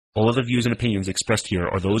All of the views and opinions expressed here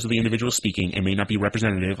are those of the individual speaking and may not be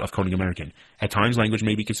representative of Konig American. At times, language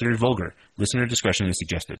may be considered vulgar. Listener discretion is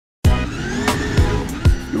suggested.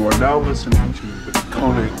 You are now listening to the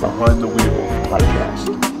Konig Behind the Wheel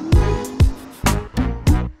podcast.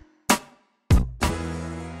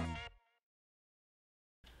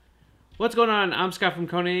 What's going on? I'm Scott from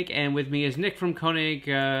Konig, and with me is Nick from Konig.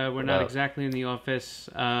 We're not exactly in the office,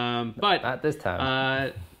 but not this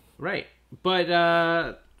time. Right.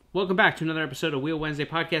 But welcome back to another episode of Wheel Wednesday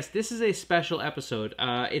podcast. This is a special episode.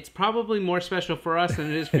 It's probably more special for us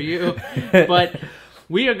than it is for you, but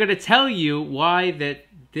we are going to tell you why that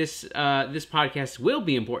this podcast will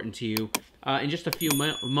be important to you in just a few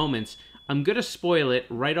moments. I'm going to spoil it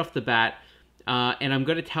right off the bat. And I'm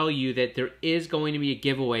going to tell you that there is going to be a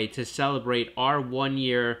giveaway to celebrate our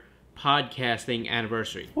 1-year podcasting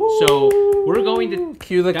anniversary. Woo! So we're going to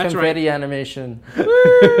cue the confetti animation.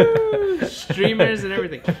 Woo! Streamers and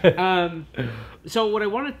everything.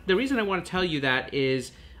 So the reason I want to tell you that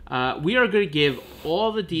is we are going to give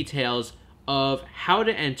all the details of how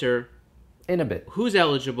to enter, in a bit, who's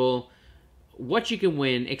eligible, what you can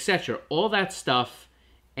win, etc. All that stuff,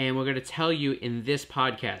 and we're going to tell you in this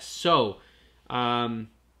podcast. So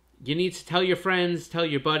you need to tell your friends, tell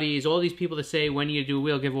your buddies, all these people that say, when you do a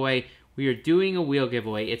wheel giveaway. We are doing a wheel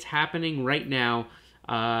giveaway. It's happening right now,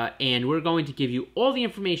 and we're going to give you all the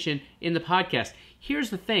information in the podcast.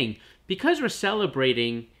 Here's the thing. Because we're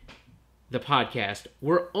celebrating the podcast,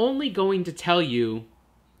 we're only going to tell you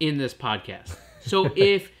in this podcast. So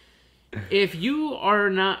if you are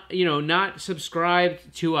not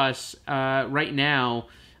subscribed to us right now,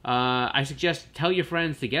 I suggest tell your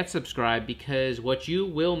friends to get subscribed, because what you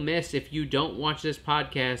will miss if you don't watch this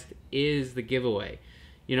podcast is the giveaway.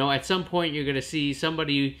 At some point you're going to see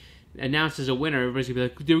somebody announced as a winner. Everybody's going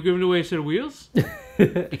to be like, they were giving away a set of wheels?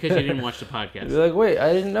 Because you didn't watch the podcast. You're like, wait,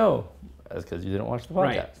 I didn't know. That's because you didn't watch the podcast.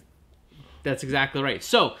 Right. That's exactly right.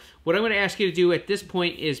 So what I'm going to ask you to do at this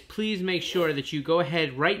point is please make sure that you go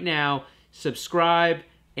ahead right now, subscribe,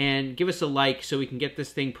 and give us a like so we can get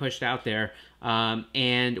this thing pushed out there.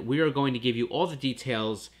 And we are going to give you all the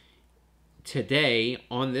details today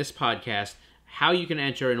on this podcast, how you can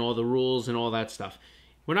enter and all the rules and all that stuff.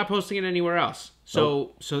 We're not posting it anywhere else.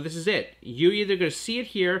 So this is it. You're either going to see it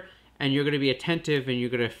here and you're going to be attentive and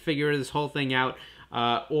you're going to figure this whole thing out,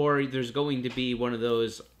 or there's going to be one of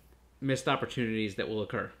those missed opportunities that will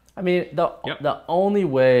occur. I mean, the only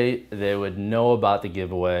way they would know about the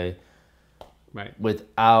giveaway, right,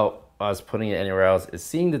 without us putting it anywhere else, is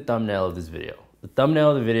seeing the thumbnail of this video. The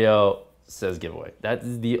thumbnail of the video says giveaway. That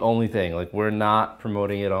is the only thing. Like, we're not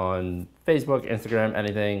promoting it on Facebook, Instagram,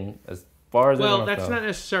 anything, as far as that's not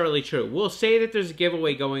necessarily true. We'll say that there's a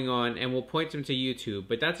giveaway going on and we'll point them to YouTube,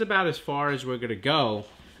 but that's about as far as we're going to go.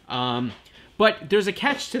 But there's a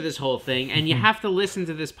catch to this whole thing, and you have to listen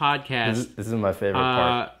to this podcast. This is my favorite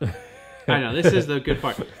part. I know, this is the good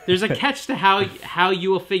part. There's a catch to how you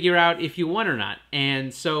will figure out if you won or not.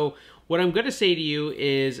 And so what I'm going to say to you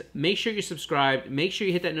is make sure you're subscribed, make sure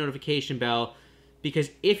you hit that notification bell, because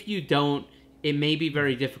if you don't, it may be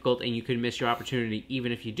very difficult and you could miss your opportunity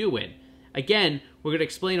even if you do win. Again, we're going to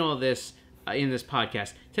explain all this in this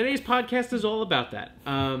podcast. Today's podcast is all about that.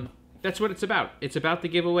 That's what it's about. It's about the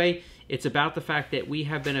giveaway. It's about the fact that we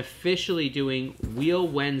have been officially doing Wheel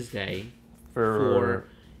Wednesday for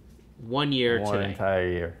 1 year today. One entire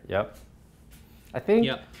year. Yep. I think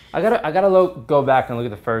I gotta go back and look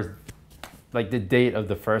at the first, like the date of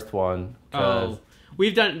the first one.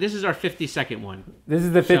 This is our 52nd one. This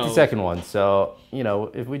is the 52nd one. So,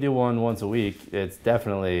 if we do one once a week, it's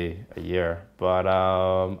definitely a year. But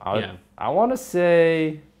I want to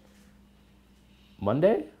say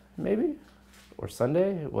Monday, maybe, or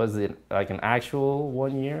Sunday. Was it like an actual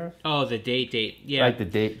 1 year? Oh, the date. Yeah. Like the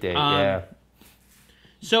date, yeah.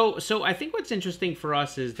 So I think what's interesting for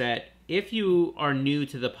us is that if you are new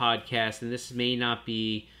to the podcast, and this may not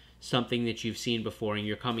be something that you've seen before and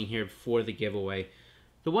you're coming here for the giveaway,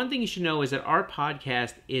 the one thing you should know is that our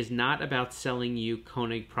podcast is not about selling you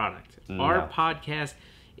Konig product. No. Our podcast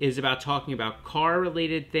is about talking about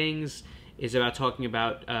car-related things, is about talking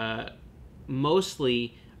about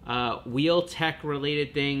mostly wheel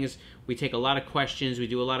tech-related things. We take a lot of questions. We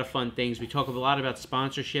do a lot of fun things. We talk a lot about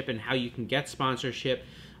sponsorship and how you can get sponsorship.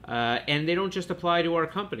 And they don't just apply to our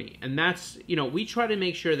company. And that's, we try to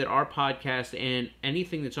make sure that our podcast and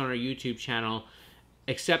anything that's on our YouTube channel,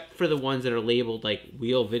 except for the ones that are labeled like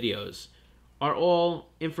wheel videos, are all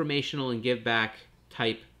informational and give back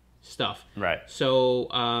type stuff. Right. So,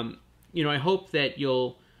 I hope that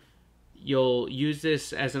you'll use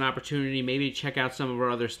this as an opportunity maybe to check out some of our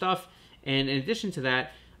other stuff. And in addition to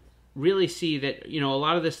that, really see that, a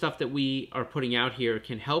lot of the stuff that we are putting out here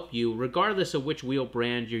can help you regardless of which wheel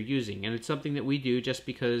brand you're using. And it's something that we do just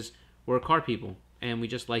because we're car people and we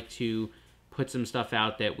just like to put some stuff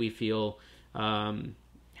out that we feel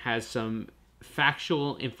has some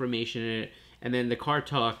factual information in it. And then the car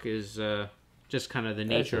talk is just kind of the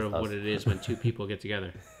nature of what it is when two people get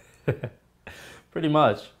together. Pretty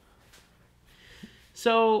much.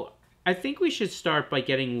 So I think we should start by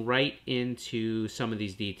getting right into some of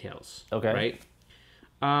these details. Okay.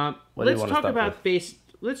 Right. Let's talk about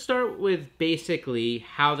Let's start with basically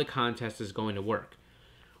how the contest is going to work.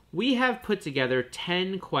 We have put together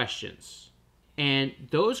 10 questions, and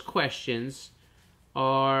those questions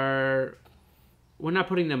are, we're not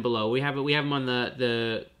putting them below. We have them on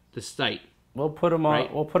the site. We'll put them on.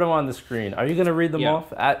 Right? We'll put them on the screen. Are you going to read them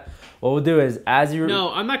off? What we'll do is as you.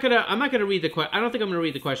 No, I'm not gonna read the question. I don't think I'm gonna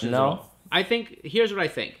read the questions. No. At all. I think here's what I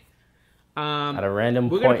think. At a random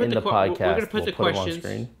point in the podcast, we're gonna put the questions.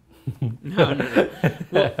 Them on screen.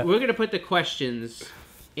 No. We're gonna put the questions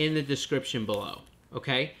in the description below.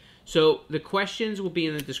 Okay. So the questions will be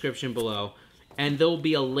in the description below, and there will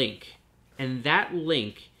be a link, and that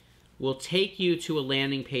link will take you to a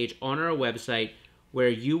landing page on our website, where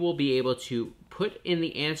you will be able to put in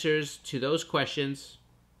the answers to those questions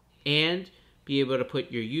and be able to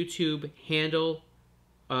put your YouTube handle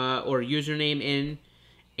or username in,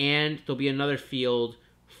 and there'll be another field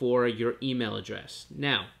for your email address.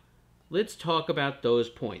 Now, let's talk about those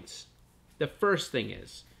points. The first thing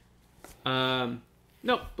is, let's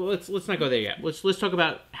not go there yet. Let's talk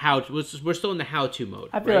about how. We're still in the how-to mode.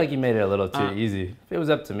 I feel like you made it a little too easy. If it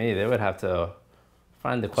was up to me, they would have to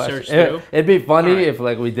find the question. It'd be funny if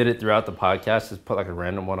we did it throughout the podcast. Just put a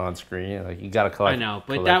random one on screen. You got to collect. I know,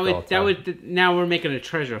 but that would now we're making a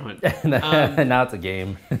treasure hunt. Now it's a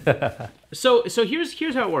game. So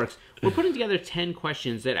here's how it works. We're putting together 10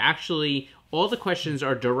 questions that actually all the questions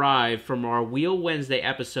are derived from our Wheel Wednesday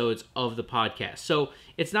episodes of the podcast. So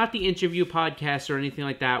it's not the interview podcast or anything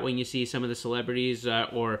like that when you see some of the celebrities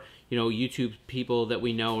or YouTube people that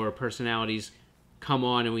we know or personalities come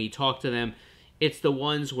on and we talk to them. It's the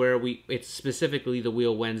ones where it's specifically the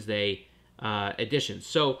Wheel Wednesday edition.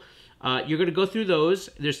 So you're going to go through those.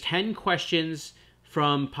 There's 10 questions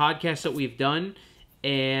from podcasts that we've done,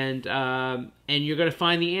 and you're going to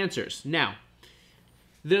find the answers. Now,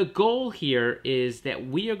 the goal here is that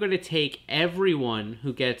we are going to take everyone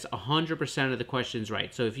who gets 100% of the questions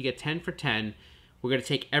right. So if you get 10 for 10, we're going to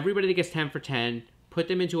take everybody that gets 10 for 10, put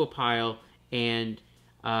them into a pile, and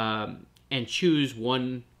choose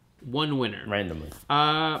one winner randomly.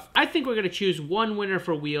 I think we're going to choose one winner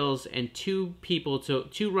for wheels and two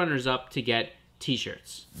runners up to get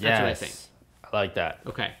t-shirts. That's what I think. I like that.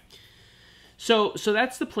 Okay. So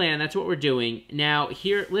that's the plan. That's what we're doing. Now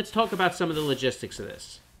here, let's talk about some of the logistics of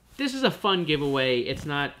this. This is a fun giveaway. It's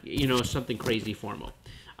not, something crazy formal.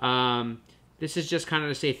 This is just kind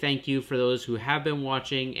of to say thank you for those who have been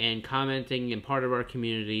watching and commenting and part of our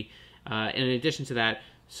community. And in addition to that,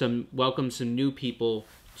 welcome some new people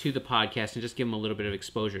to the podcast and just give them a little bit of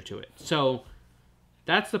exposure to it. So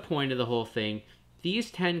that's the point of the whole thing. These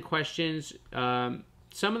 10 questions,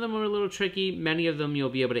 some of them are a little tricky. Many of them you'll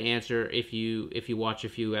be able to answer if you watch a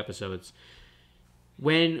few episodes.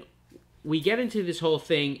 When we get into this whole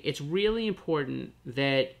thing, it's really important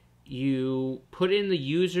that you put in the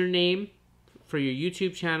username for your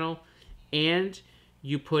YouTube channel and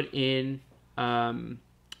you put in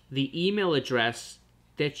the email address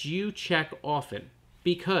that you check often.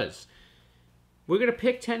 Because we're going to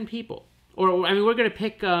pick 10 people. We're going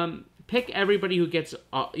to pick everybody who gets 10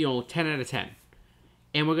 out of 10.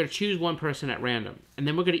 And we're going to choose one person at random. And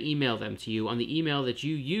then we're going to email them to you on the email that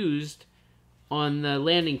you used on the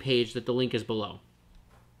landing page that the link is below.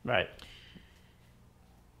 Right.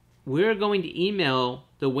 We're going to email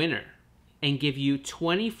the winner and give you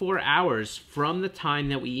 24 hours from the time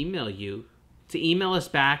that we email you to email us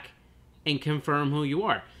back and confirm who you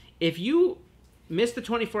are. If you miss the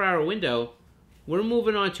 24-hour window, we're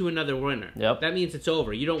moving on to another winner. Yep. That means it's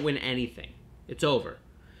over. You don't win anything. It's over.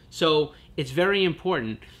 So it's very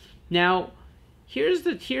important. Now, here's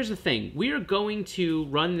the thing. We are going to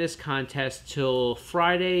run this contest till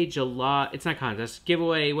Friday, July. It's not contest.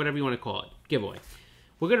 Giveaway, whatever you want to call it. Giveaway.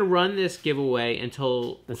 We're going to run this giveaway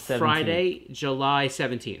until Friday, July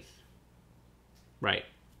 17th. Right.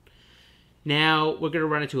 Now, we're going to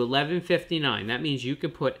run it to 11:59. That means you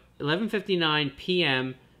can put 11:59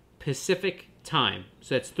 p.m. Pacific time.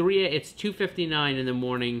 So it's 2:59 in the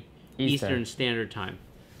morning Eastern Standard Time.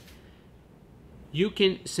 You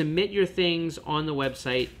can submit your things on the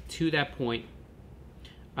website to that point,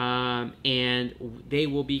 and they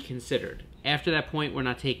will be considered. After that point, we're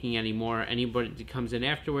not taking any more. Anybody that comes in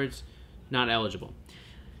afterwards, not eligible.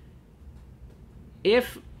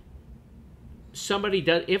 If somebody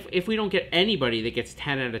does, if we don't get anybody that gets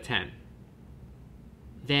 10 out of 10,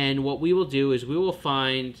 then what we will do is we will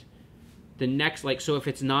find the next, like, so if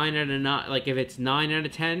it's 9 out of 9, like if it's 9 out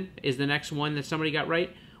of 10 is the next one that somebody got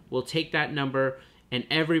right, we'll take that number, and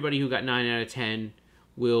everybody who got 9 out of 10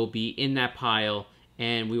 will be in that pile,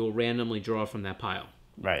 and we will randomly draw from that pile.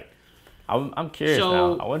 Right. I'm curious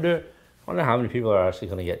now. I wonder how many people are actually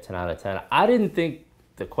going to get 10 out of 10. I didn't think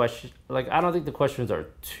the question, like, I don't think the questions are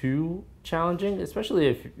too challenging, especially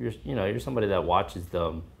if you're somebody that watches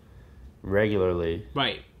them regularly.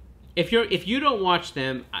 Right. If you don't watch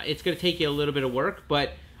them, it's going to take you a little bit of work.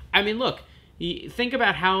 But I mean, look, think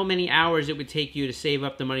about how many hours it would take you to save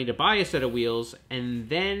up the money to buy a set of wheels, and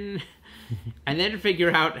then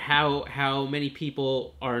figure out how many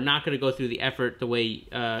people are not going to go through the effort the way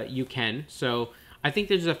you can. So I think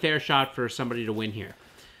there's a fair shot for somebody to win here.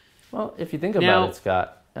 Well, if you think about it,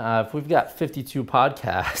 Scott, if we've got 52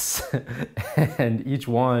 podcasts and each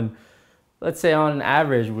one, let's say on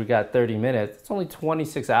average we got 30 minutes, it's only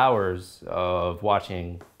 26 hours of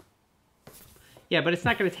watching. Yeah, but it's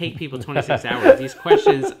not going to take people 26 hours. These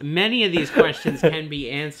questions, many of these questions can be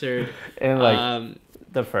answered in like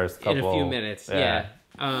the first couple. In a few minutes, yeah.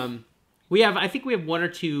 I think we have one or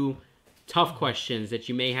two tough questions that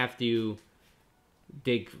you may have to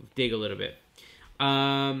dig a little bit.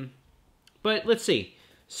 But let's see.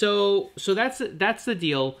 So that's the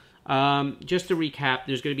deal. Just to recap,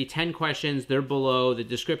 there's going to be 10 questions. They're below the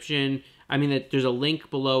description. I mean, there's a link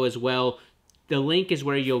below as well. The link is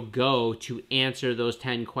where you'll go to answer those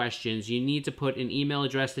 10 questions. You need to put an email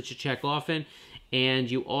address that you check often, and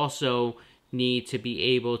you also need to be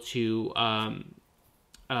able to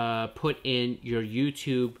put in your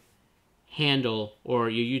YouTube handle or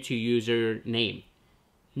your YouTube user name.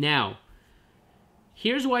 Now,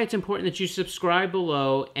 here's why it's important that you subscribe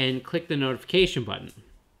below and click the notification button.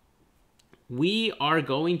 We are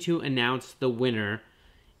going to announce the winner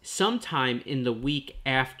sometime in the week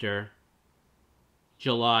after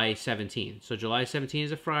July 17th. So July 17th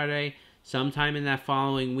is a Friday. Sometime in that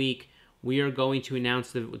following week, we are going to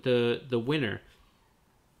announce the winner.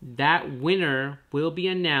 That winner will be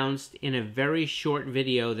announced in a very short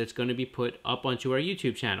video that's going to be put up onto our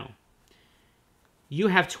YouTube channel. You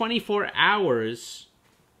have 24 hours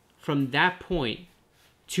from that point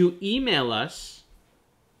to email us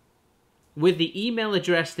with the email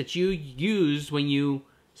address that you used when you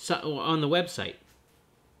on the website,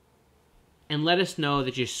 and let us know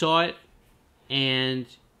that you saw it and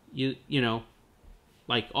you know,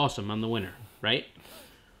 like, awesome, I'm the winner, right?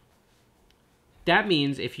 That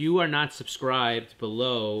means if you are not subscribed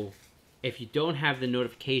below, if you don't have the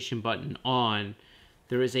notification button on,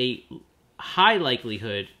 there is a high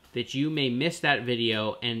likelihood that you may miss that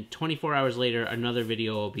video, and 24 hours later another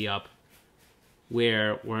video will be up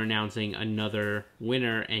where we're announcing another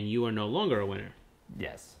winner and you are no longer a winner.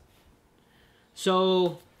 Yes.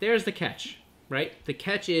 So there's the catch, right? The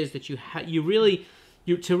catch is that to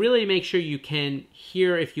really make sure you can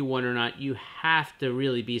hear if you won or not, you have to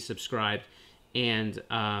really be subscribed and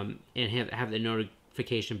have the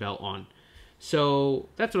notification bell on. So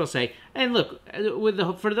that's what I'll say. And look,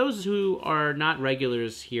 for those who are not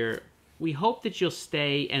regulars here, we hope that you'll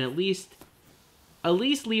stay and at least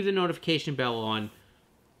leave the notification bell on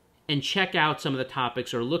and check out some of the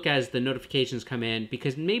topics, or look as the notifications come in,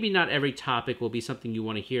 because maybe not every topic will be something you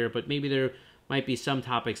want to hear, but maybe there might be some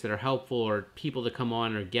topics that are helpful, or people that come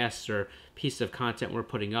on, or guests, or pieces of content we're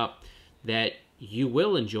putting up that you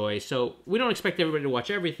will enjoy. So we don't expect everybody to watch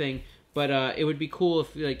everything, but it would be cool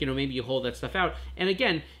if, like, you know, maybe you hold that stuff out. And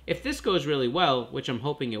again, if this goes really well, which I'm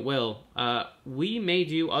hoping it will, we may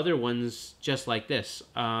do other ones just like this.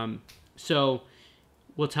 So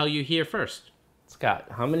we'll tell you here first. Scott,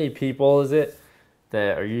 how many people is it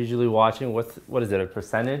that are usually watching? What is it, a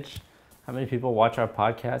percentage? How many people watch our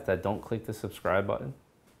podcast that don't click the subscribe button?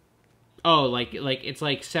 Oh, like it's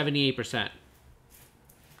like 78%.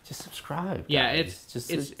 Just subscribe, guys. Yeah,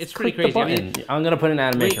 it's pretty crazy. I mean, I'm gonna put an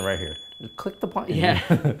animation right here. Click the button. Yeah,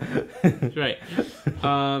 right.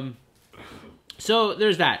 So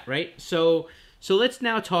there's that, right? So let's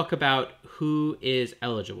now talk about who is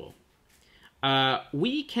eligible.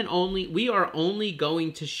 We are only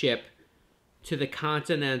going to ship to the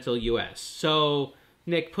continental U.S. So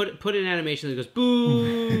Nick, put an animation that goes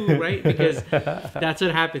boo, right? Because that's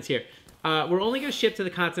what happens here. We're only going to ship to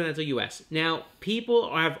the continental U.S. Now,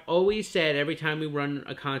 people have always said, every time we run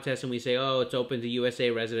a contest and we say, oh, it's open to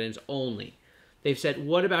USA residents only, they've said,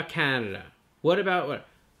 what about Canada? What about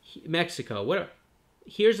Mexico?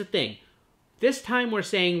 Here's the thing. This time we're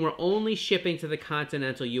saying we're only shipping to the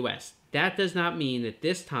continental U.S. That does not mean that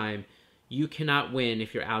this time you cannot win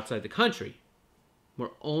if you're outside the country.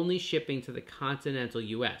 We're only shipping to the continental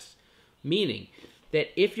U.S., meaning that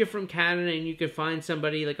if you're from Canada and you can find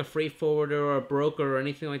somebody like a freight forwarder or a broker or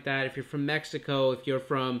anything like that, if you're from Mexico, if you're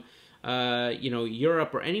from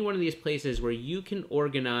Europe or any one of these places where you can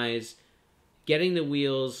organize getting the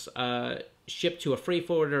wheels shipped to a freight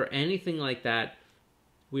forwarder or anything like that,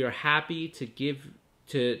 we are happy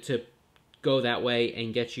to go that way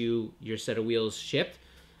and get you your set of wheels shipped.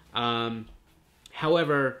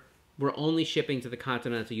 However, we're only shipping to the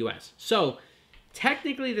continental U.S. So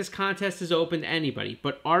technically this contest is open to anybody,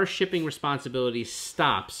 but our shipping responsibility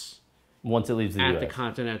stops once it leaves the at US. the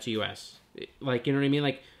continental U.S. Like, you know what I mean?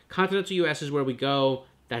 Like, continental U.S. is where we go.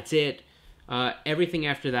 That's it. Everything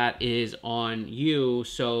after that is on you.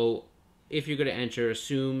 So if you're going to enter,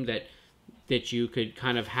 assume that you could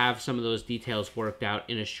kind of have some of those details worked out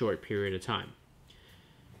in a short period of time.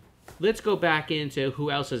 Let's go back into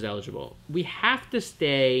who else is eligible. We have to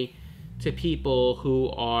stay to people who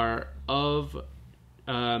are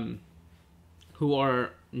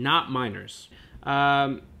not minors.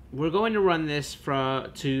 We're going to run this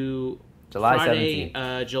to July Friday,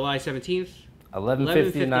 17th. July 17th.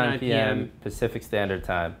 11:59 p.m. Pacific Standard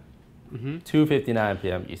Time. 2:59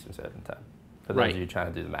 p.m. Eastern Standard Time. For those of you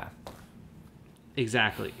trying to do the math.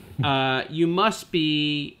 Exactly. You must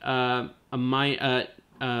be an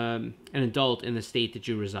adult in the state that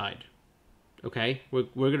you reside. Okay? We're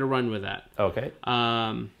going to run with that. Okay.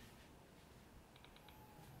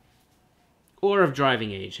 Or of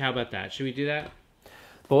driving age. How about that? Should we do that?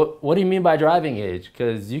 But what do you mean by driving age?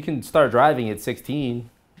 Because you can start driving at 16.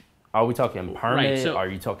 Are we talking permit? Right, so, are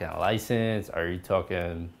you talking a license? Are you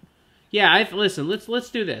talking... Yeah, listen, let's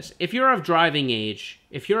do this. If you're of driving age,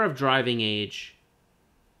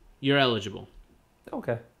 you're eligible.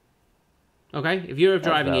 Okay. Okay? If you're of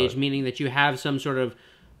driving age, meaning that you have some sort of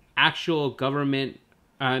actual government,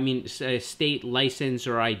 state license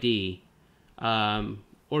or ID,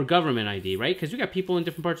 or government ID, right? Because we got people in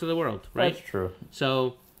different parts of the world, right? That's true.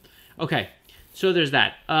 So, okay. So there's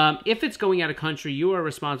that. If it's going out of country, you are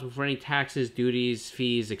responsible for any taxes, duties,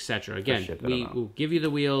 fees, etc. Again, we'll give you the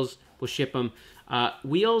wheels. We'll ship them.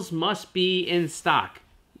 Wheels must be in stock,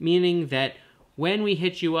 meaning that when we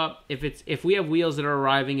hit you up, if we have wheels that are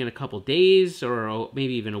arriving in a couple days or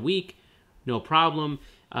maybe even a week, no problem.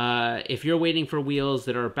 If you're waiting for wheels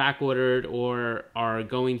that are back ordered or are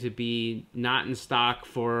going to be not in stock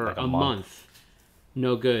for like a month,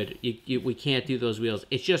 no good. We can't do those wheels.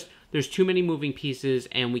 It's just there's too many moving pieces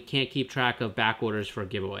and we can't keep track of back orders for a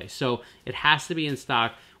giveaway. So it has to be in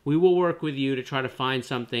stock. We will work with you to try to find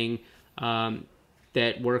something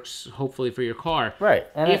that works hopefully for your car. Right.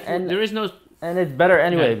 And there is no... And it's better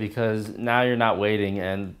anyway because now you're not waiting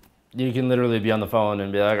and you can literally be on the phone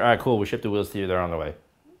and be like, all right, cool, we shipped the wheels to you, they're on the way.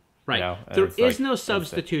 Right. You know? There is no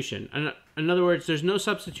substitution. In other words, there's no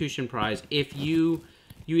substitution prize if you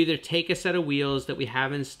either take a set of wheels that we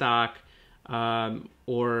have in stock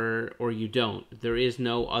or you don't. There is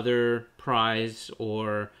no other prize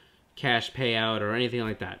or cash payout or anything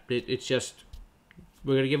like that. It's just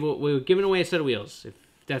we're giving away a set of wheels.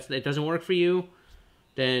 If it doesn't work for you,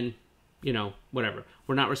 then whatever.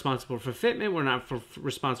 We're not responsible for fitment. We're not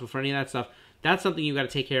responsible for any of that stuff. That's something you got to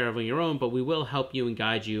take care of on your own, but we will help you and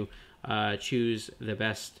guide you choose the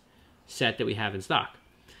best set that we have in stock.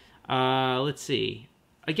 Let's see.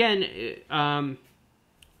 Again,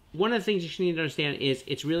 one of the things you need to understand is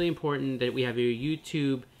it's really important that we have your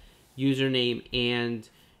YouTube username and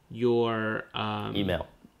your email.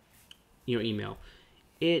 Your email.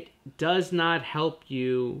 It does not help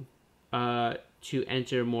you to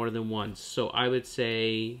enter more than once. So I would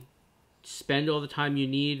say spend all the time you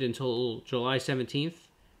need until July 17th.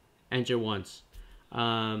 Enter once.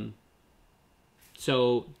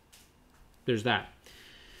 So there's that.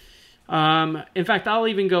 In fact, I'll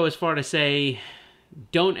even go as far to say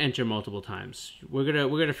don't enter multiple times. We're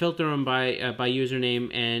gonna filter them by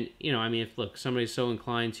username, and if somebody's so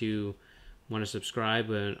inclined to want to subscribe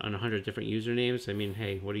on 100 different usernames,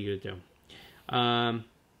 hey, what are you gonna do?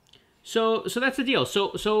 So that's the deal.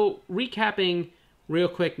 So recapping real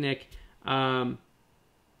quick, Nick.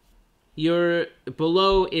 Your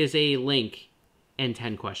below is a link and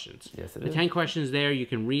 10 questions. Yes, it is. 10 questions there you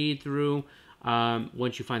can read through.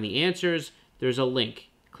 Once you find the answers, there's a link.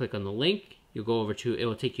 Click on the link. You'll go over to. It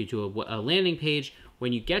will take you to a landing page.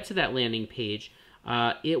 When you get to that landing page,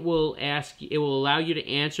 it will allow you to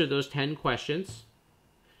answer those 10 questions.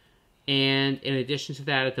 And in addition to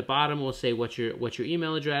that, at the bottom, it will say what's your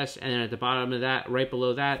email address, and then at the bottom of that, right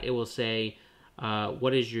below that, it will say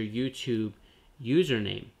what is your YouTube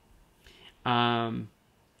username.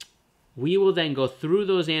 We will then go through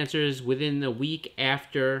those answers within the week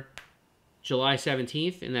after July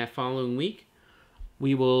 17th. In that following week,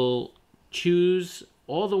 we will choose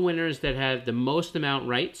all the winners that have the most amount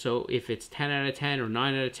right. So if it's 10 out of 10 or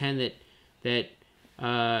 9 out of 10 that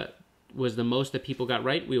was the most that people got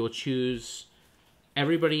right, we will choose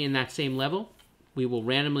everybody in that same level. We will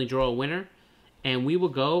randomly draw a winner, and we will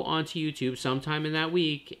go onto YouTube sometime in that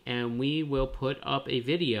week, and we will put up a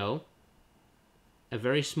video, a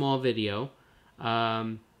very small video,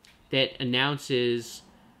 that announces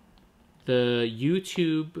the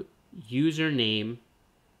YouTube username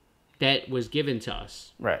that was given to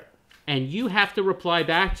us. Right. And you have to reply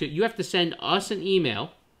back to, you have to send us an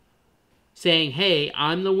email saying, hey,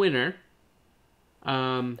 I'm the winner.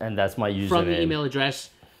 And that's my username. From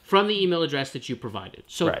the email address that you provided.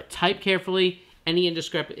 So right. Type carefully. Any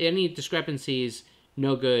discrepancies,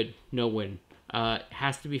 no good, no win.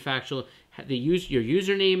 Has to be factual. Your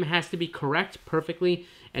username has to be correct perfectly,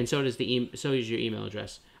 and so does is your email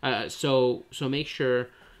address. So make sure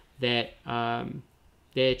that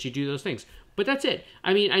that you do those things. But that's it.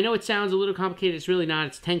 I mean, I know it sounds a little complicated. It's really not.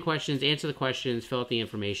 It's 10 questions. Answer the questions. Fill out the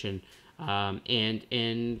information. And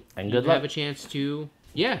you have a chance to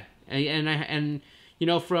and you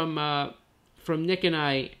know, from Nick and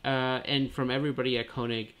I and from everybody at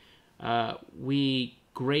Konig, we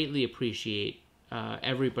greatly appreciate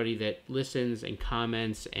everybody that listens and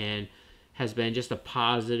comments and has been just a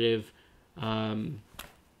positive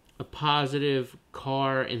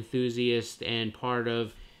car enthusiast and part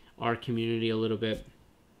of our community a little bit.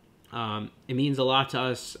 It means a lot to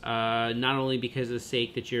us, not only because of the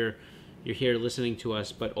sake that you're here listening to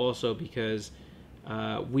us, but also because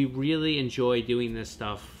we really enjoy doing this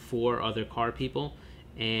stuff for other car people,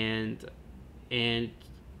 and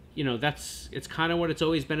you know, it's kind of what it's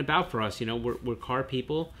always been about for us. You know, we're car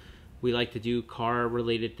people. We like to do car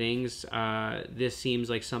related things. This seems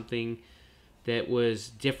like something that was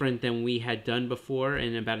different than we had done before,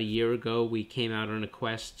 and about a year ago we came out on a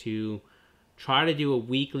quest to try to do a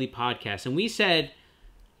weekly podcast, and we said,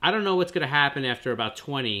 I don't know what's going to happen after about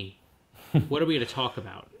 20. What are we going to talk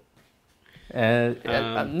about? And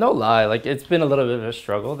no lie, like, it's been a little bit of a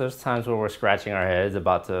struggle. There's times where we're scratching our heads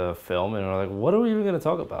about to film, and we're like, what are we even going to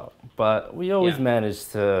talk about? But we always manage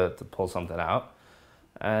to pull something out,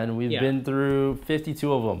 and we've been through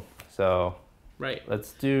 52 of them. So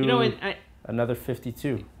let's do another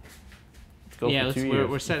 52. Let's go for 2 years.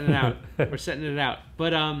 We're setting it out. We're setting it out.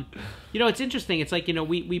 But you know, it's interesting. It's like, you know,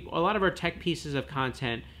 we a lot of our tech pieces of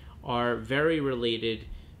content are very related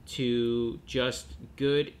to just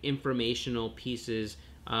good informational pieces.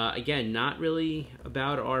 Again, not really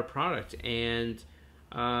about our product. And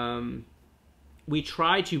we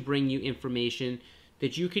try to bring you information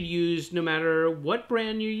that you could use no matter what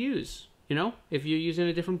brand you use. You know, if you're using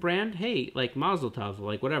a different brand, hey, like Mazel Tov,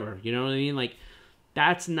 like whatever. You know what I mean? Like,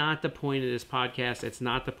 that's not the point of this podcast. It's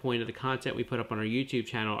not the point of the content we put up on our YouTube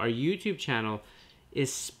channel. Our YouTube channel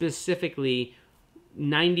is specifically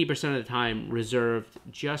 90% of the time reserved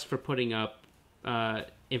just for putting up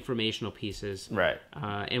informational pieces. Right.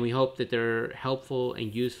 And we hope that they're helpful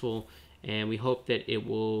and useful, and we hope that it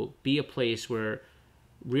will be a place where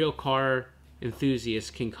real car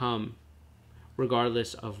enthusiasts can come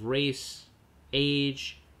regardless of race,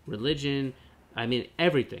 age, religion, I mean,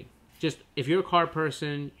 everything. Just, if you're a car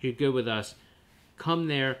person, you're good with us, come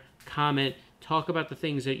there, comment, talk about the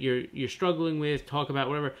things that you're struggling with, talk about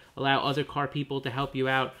whatever, allow other car people to help you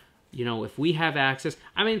out. You know, if we have access.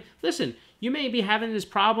 I mean, listen, you may be having this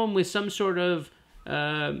problem with some sort of,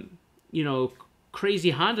 you know, crazy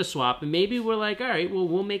Honda swap, and maybe we're like, all right, well,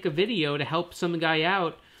 we'll make a video to help some guy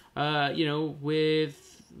out, you know, with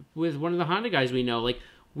one of the Honda guys we know. Like,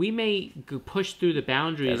 we may push through the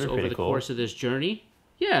boundaries over the course of this journey.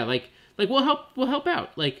 Yeah, like we'll help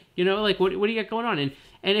out. Like, you know, like what do you got going on?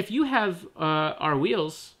 And if you have our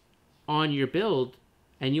wheels on your build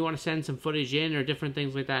and you want to send some footage in or different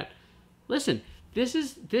things like that, listen,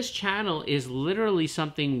 this channel is literally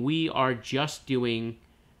something we are just doing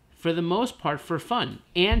for the most part for fun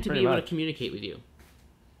and to be able to communicate with you.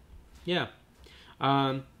 Yeah.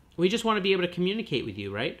 We just want to be able to communicate with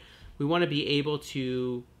you, right? We want to be able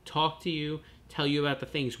to talk to you, tell you about the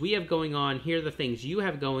things we have going on, hear the things you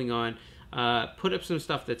have going on, put up some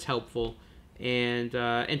stuff that's helpful, and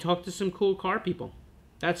talk to some cool car people.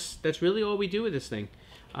 That's really all we do with this thing.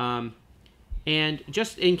 And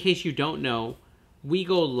just in case you don't know, we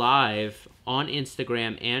go live on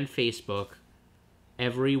Instagram and Facebook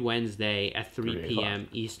every Wednesday at 3 p.m.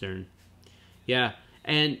 Eastern. Yeah,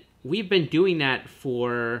 and we've been doing that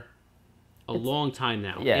for a long time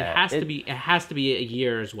now. Yeah, it has to be a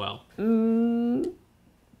year as well.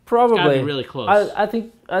 Probably. It's gotta be really close. I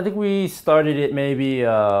think we started it maybe it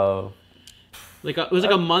was like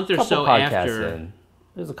a month or so after.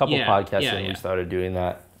 There's a couple podcasts in we started doing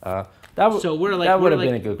that. So we're like, that would have been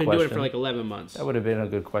been a good been question. doing it for like 11 months. That would have been a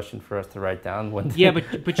good question for us to write down one day. Yeah,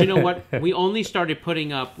 but you know what? We only started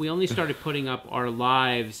putting up our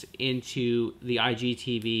lives into the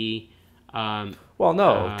IGTV. Well,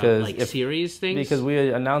 no, because series things. Because we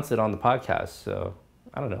announced it on the podcast, so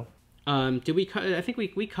I don't know. Did we? I think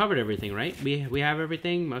we covered everything, right? We have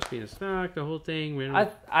everything. Must be in stock. The whole thing.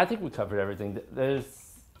 I think we covered everything.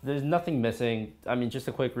 There's nothing missing. I mean, just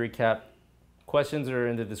a quick recap. Questions are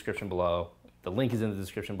in the description below. The link is in the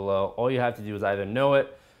description below. All you have to do is either know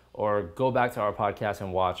it or go back to our podcast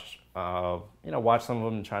and watch. Watch some of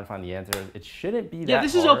them and try and find the answer. It shouldn't be that. Yeah,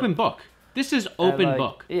 this is open book. This is open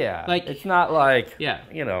book. Yeah, like it's not like yeah.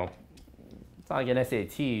 It's not like an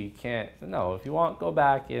SAT. You can't. No, if you want, go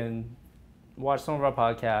back and watch some of our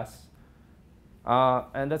podcasts.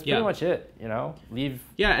 And that's pretty much it. Leave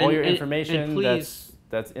all your information and please,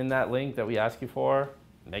 that's in that link that we ask you for.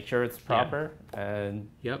 Make sure it's proper and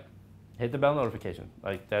hit the bell notification.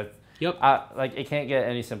 Like that. Yep. It can't get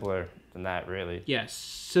any simpler than that, really. Yes.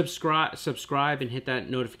 Subscribe and hit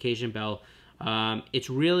that notification bell. It's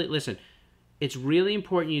really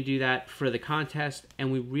important you do that for the contest,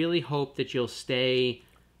 and we really hope that you'll stay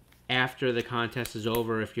after the contest is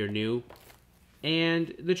over if you're new.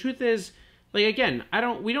 And the truth is, we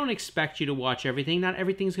don't expect you to watch everything. Not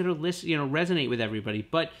everything's going to resonate with everybody,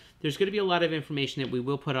 but there's going to be a lot of information that we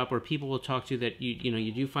will put up or people will talk to that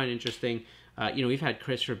you do find interesting. We've had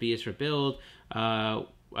Chris for B is for Build.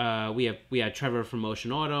 We had Trevor from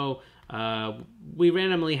Motion Auto. We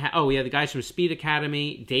randomly we had the guys from Speed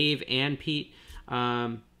Academy, Dave and Pete.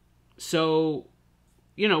 So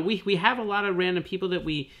we have a lot of random people that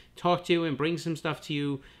we talk to and bring some stuff to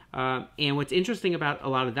you. And what's interesting about a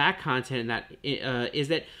lot of that content is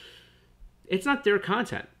that it's not their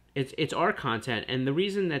content. It's our content. And the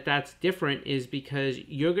reason that that's different is because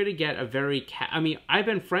you're going to get a very... I've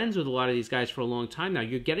been friends with a lot of these guys for a long time now.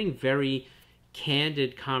 You're getting very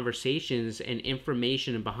candid conversations and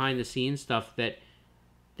information and behind-the-scenes stuff that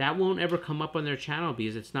won't ever come up on their channel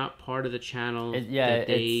because it's not part of the channel that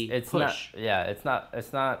they push. It's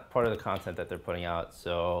not part of the content that they're putting out,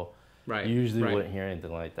 so... Right. You usually wouldn't hear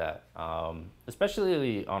anything like that,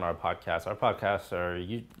 especially on our podcasts. Our podcasts are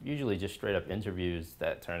usually just straight up interviews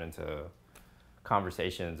that turn into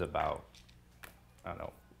conversations about, I don't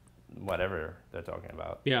know, whatever they're talking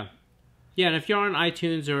about. Yeah. Yeah, and if you're on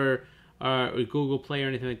iTunes or Google Play or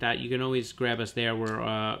anything like that, you can always grab us there. We're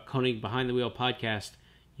Konig Behind the Wheel Podcast.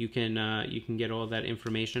 You can get all that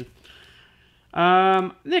information.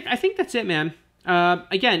 Nick, I think that's it, man.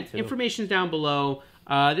 Again, information's down below.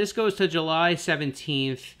 This goes to July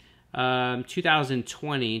 17th,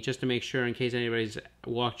 2020, just to make sure in case anybody's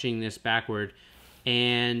watching this backward.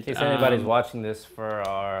 And in case anybody's watching this for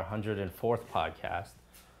our 104th podcast.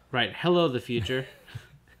 Right. Hello, the future.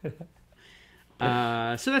 So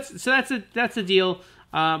that's the deal.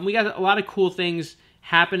 We got a lot of cool things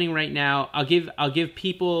happening right now. I'll give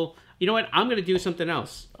people... You know what? I'm going to do something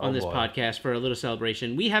else on this podcast for a little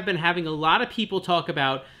celebration. We have been having a lot of people talk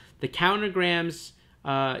about the countergrams.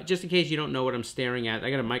 Just in case you don't know what I'm staring at, I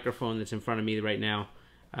got a microphone that's in front of me right now.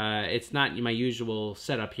 It's not my usual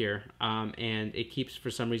setup here, and it keeps, for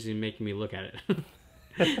some reason, making me look at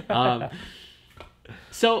it.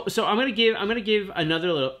 So I'm gonna give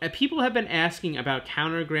another little. People have been asking about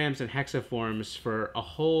countergrams and hexaforms for a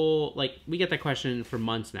whole we get that question for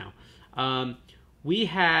months now. We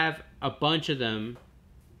have a bunch of them,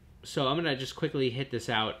 so I'm gonna just quickly hit this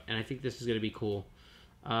out, and I think this is gonna be cool.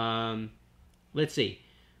 Let's see.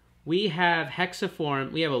 We have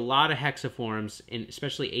hexaform. We have a lot of hexaforms,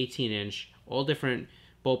 especially 18-inch, all different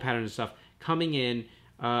bolt patterns and stuff, coming in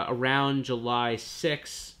around July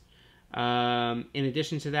 6th. In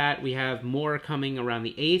addition to that, we have more coming around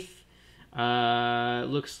the 8th.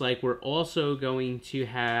 Looks like we're also going to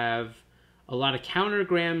have a lot of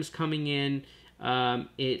countergrams coming in.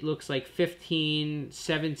 It looks like 15,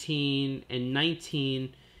 17, and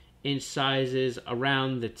 19-inch sizes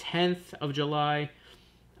around the 10th of July.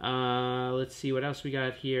 Let's see what else we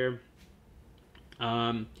got here.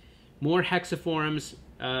 More hexaforms,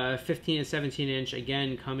 15 and 17-inch,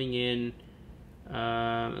 again coming in.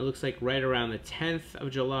 It looks like right around the 10th of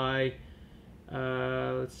July.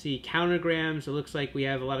 Let's see, countergrams. It looks like we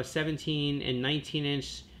have a lot of 17 and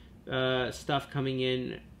 19-inch stuff coming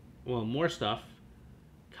in. Well, more stuff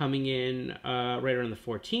coming in right around the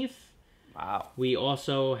 14th. Wow. We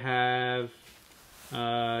also have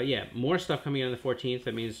Yeah, more stuff coming on the 14th.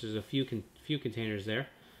 That means there's a few containers there.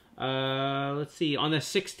 Let's see. On the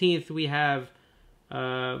 16th, we have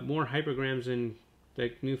more hypergrams and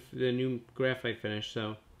the new graphite finish.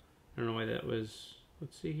 So I don't know why that was.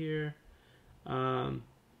 Let's see here. Then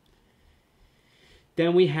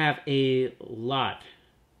we have a lot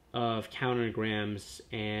of countergrams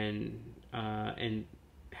and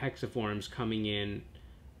hexaforms coming in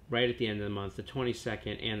right at the end of the month, the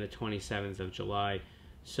 22nd and the 27th of July.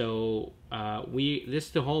 So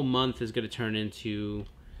the whole month is going to turn into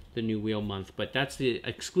the new wheel month, but that's the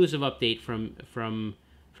exclusive update from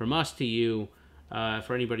us to you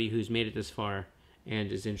for anybody who's made it this far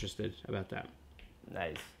and is interested about that.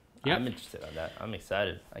 Nice. Yep. I'm interested on that. I'm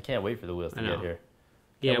excited. I can't wait for the wheels to get here.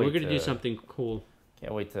 Yeah, we're going to do something cool.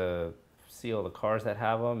 Can't wait to see all the cars that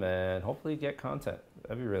have them and hopefully get content.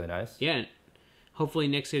 That'd be really nice. Yeah. Hopefully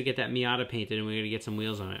Nick's going to get that Miata painted and we're going to get some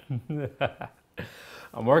wheels on it.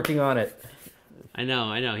 I'm working on it. I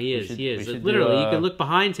know. He is. Literally, you can look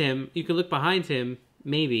behind him. You can look behind him,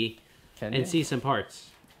 maybe, and see some parts.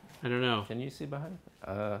 I don't know. Can you see behind?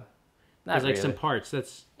 There's like really some parts.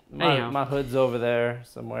 That's my hood's over there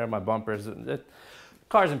somewhere. My bumpers,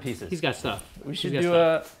 cars in pieces. He's got stuff. We should do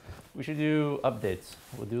updates.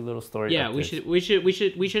 We'll do little story. Yeah,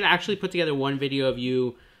 updates. we should actually put together one video of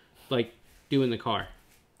you, like, doing the car.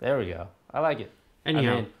 There we go. I like it.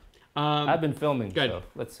 Anyhow, I've been filming. Good. So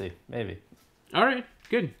let's see. Maybe. All right.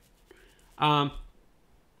 Good. So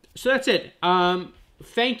that's it.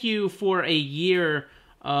 Thank you for a year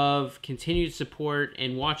of continued support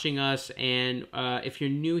and watching us. And if you're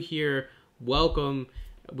new here, welcome.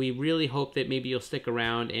 We really hope that maybe you'll stick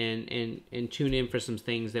around and tune in for some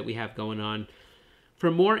things that we have going on. For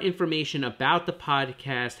more information about the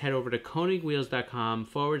podcast, head over to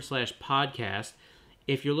konigwheels.com/podcast.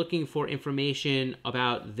 If you're looking for information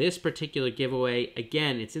about this particular giveaway,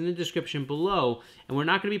 again, it's in the description below, and we're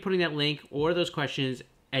not going to be putting that link or those questions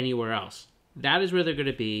anywhere else. That is where they're going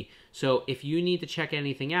to be. So if you need to check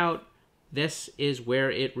anything out, this is where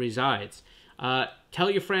it resides. Tell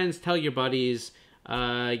your friends, tell your buddies,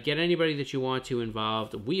 get anybody that you want to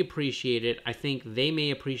involved. We appreciate it. I think they may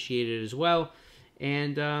appreciate it as well.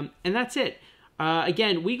 And that's it.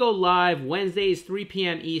 Again, we go live Wednesdays, 3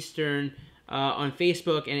 p.m. Eastern, on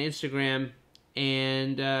Facebook and Instagram.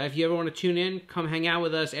 And if you ever want to tune in, come hang out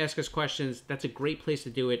with us, ask us questions. That's a great place to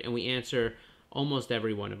do it, and we answer almost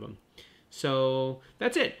every one of them. So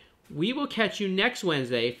that's it. We will catch you next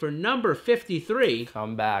Wednesday for number 53.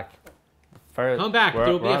 Come back. Come back. There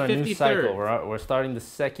will be a 53rd. We're starting the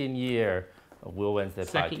second year of Wheel Wednesday podcast.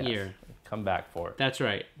 Second year. Come back for it. That's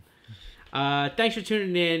right. Thanks for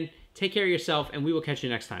tuning in. Take care of yourself, and we will catch you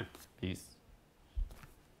next time. Peace.